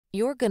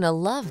You're gonna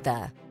love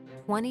the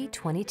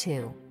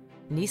 2022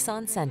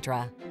 Nissan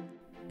Sentra.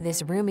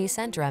 This roomy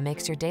Sentra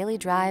makes your daily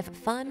drive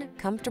fun,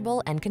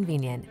 comfortable, and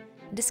convenient.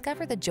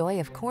 Discover the joy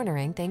of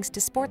cornering thanks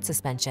to sport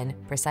suspension,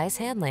 precise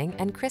handling,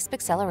 and crisp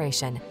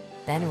acceleration.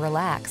 Then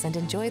relax and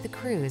enjoy the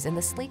cruise in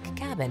the sleek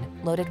cabin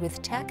loaded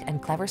with tech and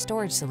clever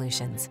storage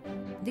solutions.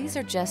 These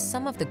are just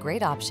some of the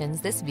great options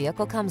this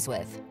vehicle comes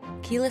with: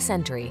 keyless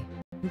entry,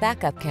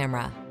 backup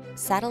camera,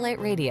 satellite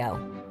radio,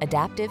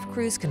 adaptive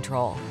cruise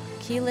control,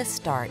 keyless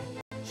start,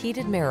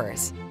 heated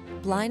mirrors,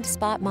 blind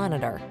spot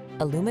monitor,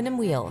 aluminum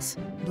wheels,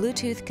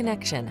 Bluetooth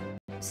connection,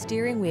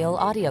 steering wheel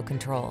audio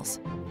controls.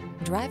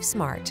 Drive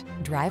smart,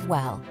 drive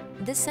well.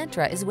 This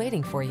Sentra is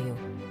waiting for you.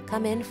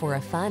 Come in for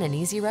a fun and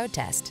easy road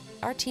test.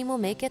 Our team will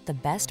make it the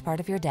best part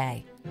of your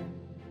day.